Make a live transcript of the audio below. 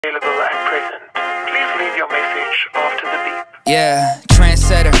Available at present. Please leave your message after the beep. Yeah,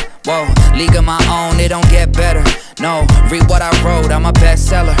 trendsetter, whoa, league of my own, it don't get better. No, read what I wrote, I'm a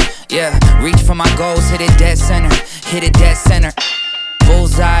bestseller. Yeah, reach for my goals, hit it dead center, hit it dead center.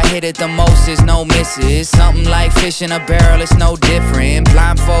 Bullseye, hit it the most, there's no misses. Something like fish in a barrel, it's no different.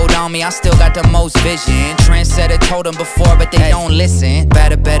 Blindfold on me, I still got the most vision. Trendsetter, told them before, but they don't listen.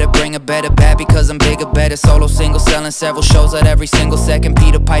 Better, bring a better bad because I'm bigger, better. Solo, single, selling several shows at every single second.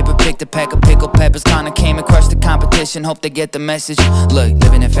 Peter Piper picked a pack of pickled peppers. Kinda came and crushed the competition, hope they get the message. Look,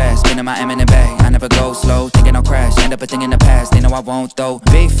 living it fast, spinning my M in the bag. I never go slow, thinking I'll crash. End up a thing in the past, they know I won't though.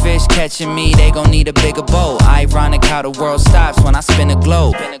 Big fish catching me, they gon' need a bigger boat. Ironic how the world stops when I spin a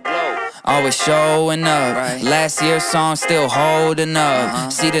globe. Always showing up, right. Last year's song still holding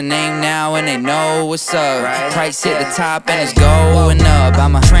up. See the name now and they know what's up, right. Price hit the top and it's going up.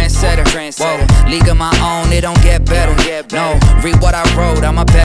 I'm a trendsetter, whoa, league of my own, it don't get better. No, read what I wrote, I'm a